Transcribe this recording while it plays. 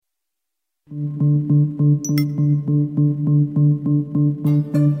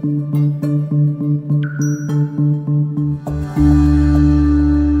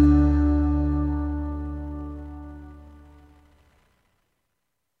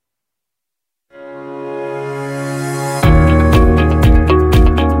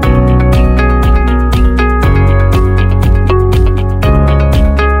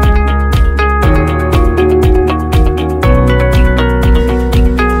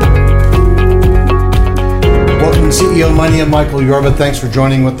Michael Yorba, thanks for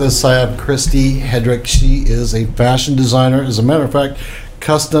joining with us. I have Christy Hedrick. She is a fashion designer. As a matter of fact,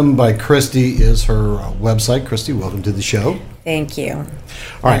 Custom by Christy is her website. Christy, welcome to the show. Thank you, All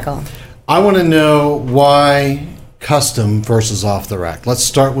Michael. Right. I want to know why custom versus off the rack. Let's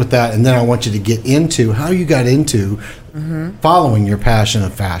start with that, and then I want you to get into how you got into following your passion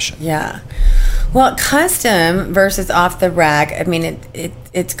of fashion. Yeah. Well, custom versus off the rack, I mean,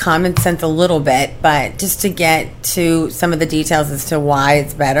 it's common sense a little bit, but just to get to some of the details as to why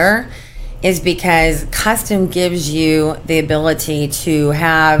it's better is because custom gives you the ability to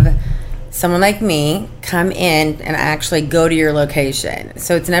have someone like me come in and actually go to your location.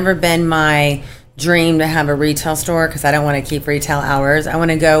 So it's never been my dream to have a retail store because I don't want to keep retail hours. I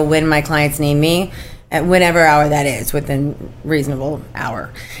want to go when my clients need me, at whatever hour that is, within reasonable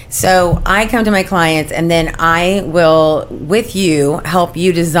hour. So I come to my clients and then I will, with you, help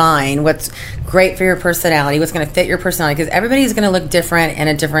you design what's great for your personality, what's going to fit your personality, because everybody's going to look different in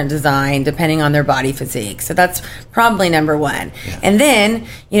a different design depending on their body physique. So that's probably number one. Yeah. And then,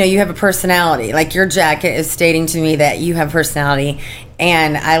 you have a personality. Like your jacket is stating to me that you have personality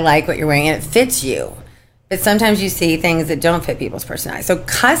and I like what you're wearing and it fits you. But sometimes you see things that don't fit people's personality. So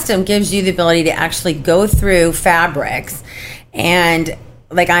custom gives you the ability to actually go through fabrics, and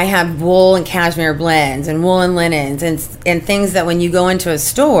like I have wool and cashmere blends and wool and linens and things that when you go into a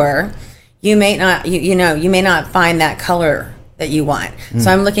store, you may not you may not find that color that you want.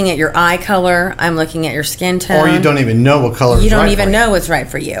 So I'm looking at your eye color, I'm looking at your skin tone. Or you don't even know what color is right for you. You don't even know what's right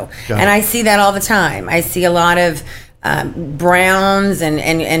for you. And I see that all the time. I see a lot of browns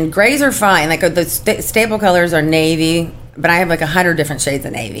and grays are fine. Like the staple colors are navy, but I have like 100 different shades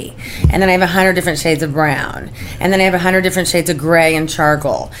of navy, and then I have 100 different shades of brown, and then I have 100 different shades of gray and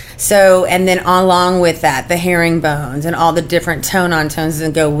charcoal. So, and then along with that, the herringbones and all the different tone-on tones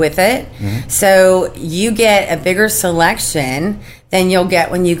that go with it. So you get a bigger selection than you'll get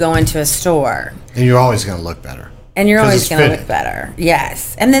when you go into a store. And you're always going to look better. And you're always going to look better.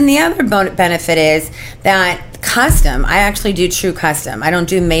 Yes. And then the other benefit is that custom, I actually do true custom. I don't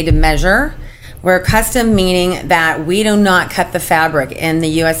do made to measure. We're custom meaning that we do not cut the fabric in the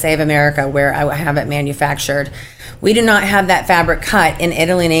USA of America where I have it manufactured. We do not have that fabric cut in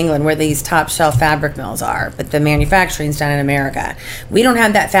Italy and England where these top shelf fabric mills are, but the manufacturing is done in America. We don't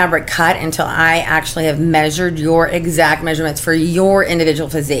have that fabric cut until I actually have measured your exact measurements for your individual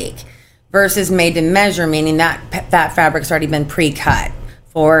physique. Versus made to measure, meaning that that fabric's already been pre-cut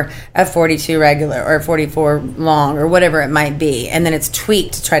for a 42 regular or 44 long or whatever it might be, and then it's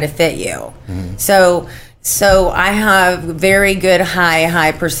tweaked to try to fit you. So I have very good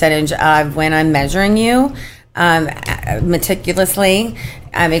high percentage of when I'm measuring you meticulously,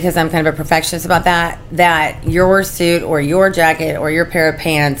 because I'm kind of a perfectionist about that your suit or your jacket or your pair of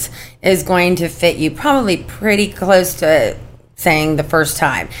pants is going to fit you probably pretty close to saying the first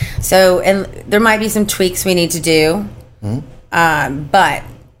time. So, and there might be some tweaks we need to do, but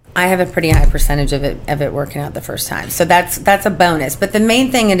I have a pretty high percentage of it working out the first time. So that's a bonus. But the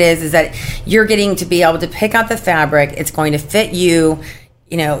main thing it is that you're getting to be able to pick out the fabric. It's going to fit you.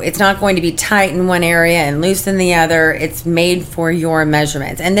 It's not going to be tight in one area and loose in the other. It's made for your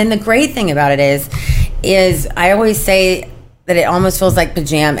measurements. And then the great thing about it is I always say that it almost feels like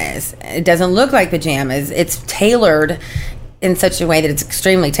pajamas. It doesn't look like pajamas. It's tailored in such a way that it's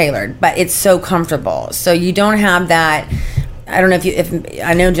extremely tailored, but it's so comfortable. So you don't have that. I don't know if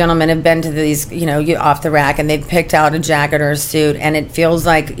I know gentlemen have been to these, off the rack and they've picked out a jacket or a suit and it feels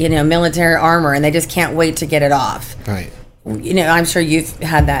like, military armor and they just can't wait to get it off. Right. I'm sure you've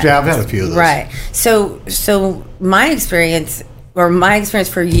had that. Yeah, I've had a few of those. Right. So my experience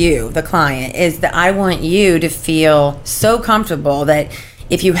for you, the client, is that I want you to feel so comfortable that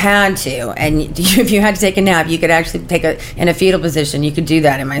if you had to, and if you had to take a nap, you could actually take in a fetal position. You could do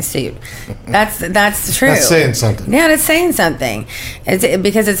that in my suit. That's true. That's saying something. Yeah, it's saying something.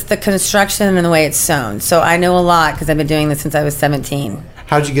 Because it's the construction and the way it's sewn. So I know a lot because I've been doing this since I was 17.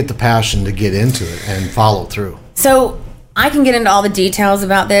 How'd you get the passion to get into it and follow through? So I can get into all the details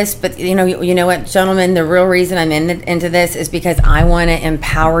about this, but you know what, gentlemen, the real reason I'm into this is because I want to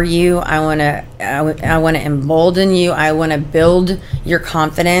empower you. I want to embolden you. I want to build your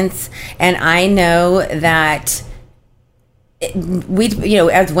confidence. And I know that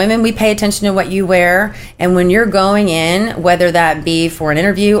as women, we pay attention to what you wear. And when you're going in, whether that be for an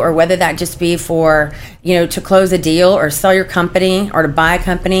interview or whether that just be for, to close a deal or sell your company or to buy a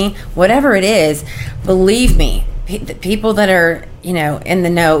company, whatever it is, believe me, the people that are, in the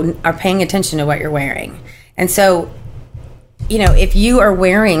know are paying attention to what you're wearing. And so, if you are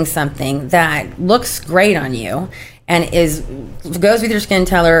wearing something that looks great on you and goes with your skin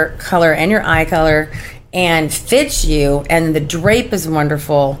color and your eye color and fits you, and the drape is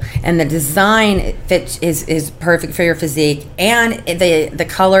wonderful, and the design is perfect for your physique, and the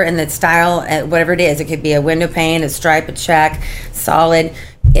color and the style, whatever it is, it could be a window pane, a stripe, a check, solid,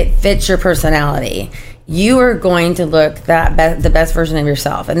 it fits your personality. You are going to look the best version of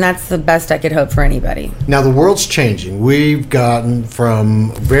yourself, and that's the best I could hope for anybody. Now, the world's changing. We've gotten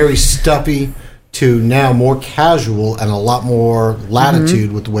from very stuffy to now more casual and a lot more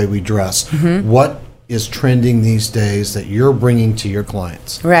latitude with the way we dress. What is trending these days that you're bringing to your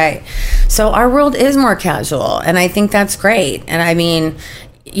clients? Right. So our world is more casual, and I think that's great. And I mean,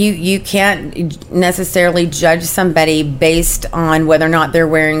 you can't necessarily judge somebody based on whether or not they're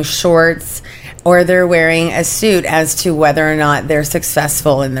wearing shorts or they're wearing a suit as to whether or not they're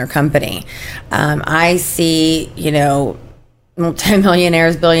successful in their company. I see,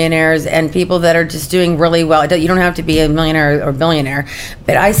 multi-millionaires, billionaires, and people that are just doing really well. You don't have to be a millionaire or billionaire,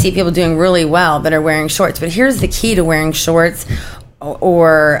 but I see people doing really well that are wearing shorts. But here's the key to wearing shorts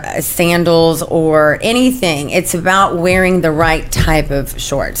or sandals or anything. It's about wearing the right type of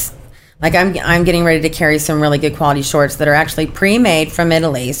shorts. Like I'm getting ready to carry some really good quality shorts that are actually pre-made from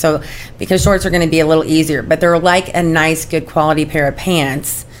Italy. So because shorts are going to be a little easier, but they're like a nice, good quality pair of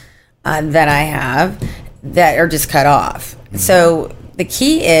pants that I have that are just cut off. So the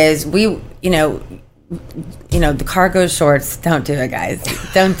key is the cargo shorts, don't do it, guys.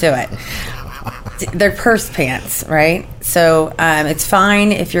 Don't do it. They're purse pants, right? So it's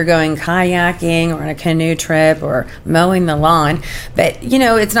fine if you're going kayaking or on a canoe trip or mowing the lawn, but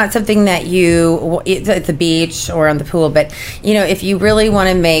it's not something that it's at the beach or on the pool. But if you really want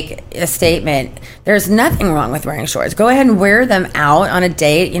to make a statement, there's nothing wrong with wearing shorts. Go ahead and wear them out on a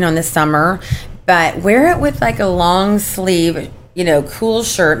date, in the summer, but wear it with like a long sleeve, cool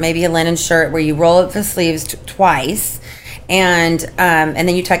shirt, maybe a linen shirt where you roll up the sleeves twice. And then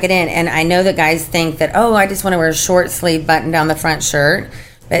you tuck it in. And I know that guys think that, I just want to wear a short sleeve button down the front shirt.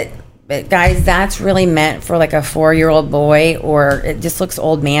 But guys, that's really meant for like a 4-year-old boy, or it just looks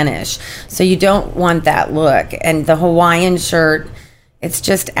old manish. So you don't want that look. And the Hawaiian shirt, it's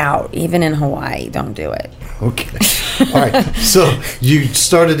just out. Even in Hawaii, don't do it. Okay. All right. So you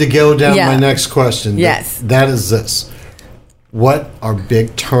started to go down my next question. Yes. That is this. What are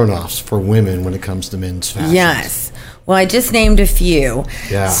big turnoffs for women when it comes to men's fashion? Yes. Well, I just named a few.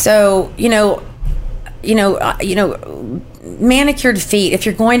 Yeah. So, manicured feet. If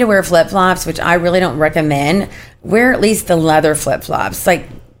you're going to wear flip-flops, which I really don't recommend, wear at least the leather flip-flops. Like,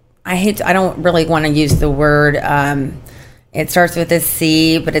 I don't really want to use the word. It starts with a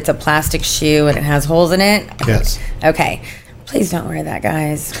C, but it's a plastic shoe and it has holes in it. Yes. Okay. Please don't wear that,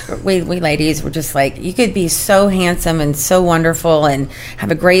 guys. We ladies, we're just like, you could be so handsome and so wonderful and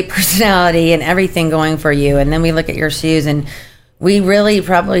have a great personality and everything going for you. And then we look at your shoes and we really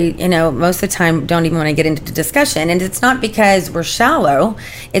probably, most of the time don't even want to get into the discussion. And it's not because we're shallow.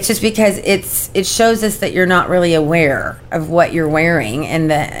 It's just because it shows us that you're not really aware of what you're wearing and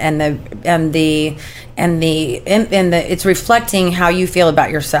it's reflecting how you feel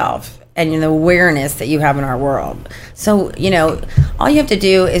about yourself and the awareness that you have in our world. So, all you have to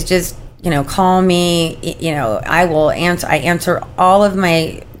do is just, call me. I will answer. I answer all of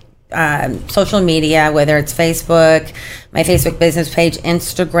my social media, whether it's Facebook, my Facebook business page,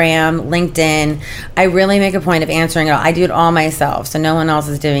 Instagram, LinkedIn. I really make a point of answering it all. I do it all myself, so no one else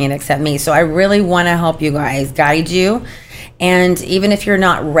is doing it except me. So I really want to help you guys, guide you. And even if you're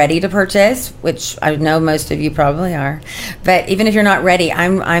not ready to purchase, which I know most of you probably are, but even if you're not ready,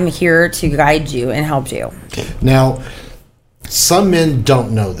 I'm here to guide you and help you. Now, some men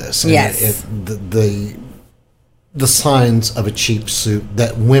don't know this. Yes. The signs of a cheap suit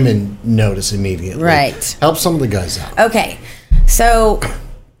that women notice immediately. Right. Help some of the guys out. Okay. So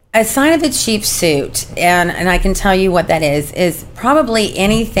a sign of a cheap suit, and I can tell you what that is probably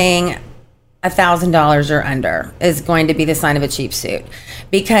anything $1,000 or under is going to be the sign of a cheap suit,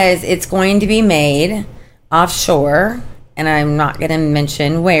 because it's going to be made offshore and I'm not going to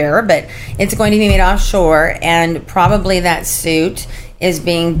mention where, but it's going to be made offshore, and probably that suit is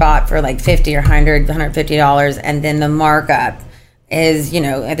being bought for like $50 or $150, and then the markup is,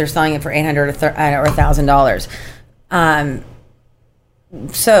 they're selling it for $800 or $1,000.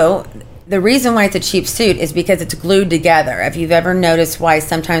 So the reason why it's a cheap suit is because it's glued together. If you've ever noticed why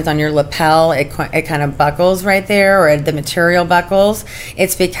sometimes on your lapel it kind of buckles right there, or the material buckles,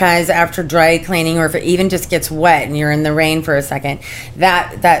 it's because after dry cleaning, or if it even just gets wet and you're in the rain for a second,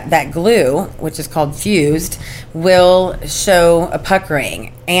 that glue, which is called fused, will show a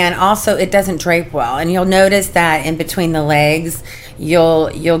puckering. And also it doesn't drape well. And you'll notice that in between the legs,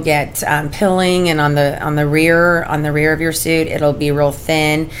 you'll get pilling, and on the rear of your suit, it'll be real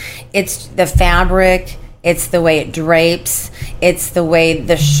thin. It's the fabric, it's the way it drapes, it's the way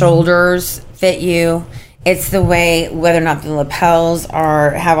the shoulders fit you, it's the way whether or not the lapels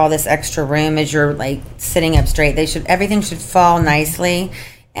have all this extra room as you're like sitting up straight. Everything should fall nicely.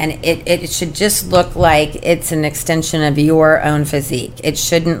 And it should just look like it's an extension of your own physique. It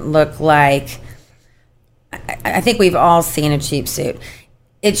shouldn't look like, I think we've all seen a cheap suit.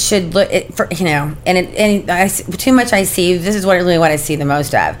 It should look, too much I see, this is what I see the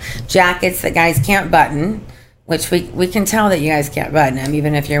most of. Jackets that guys can't button, which we can tell that you guys can't button them,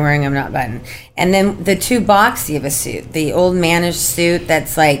 even if you're wearing them not buttoned. And then the too boxy of a suit, the old manish suit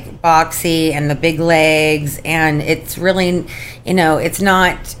that's like boxy and the big legs, and it's really, it's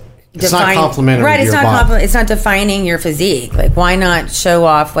not complimentary. Right, it's not it's not defining your physique. Like, why not show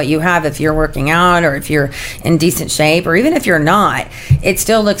off what you have if you're working out, or if you're in decent shape, or even if you're not? It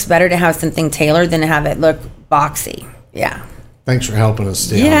still looks better to have something tailored than to have it look boxy. Yeah. Thanks for helping us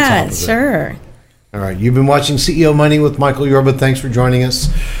stay on top of it. Yeah, sure. All right, you've been watching CEO Money with Michael Yorba. Thanks for joining us.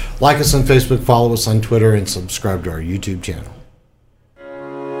 Like us on Facebook, follow us on Twitter, and subscribe to our YouTube channel.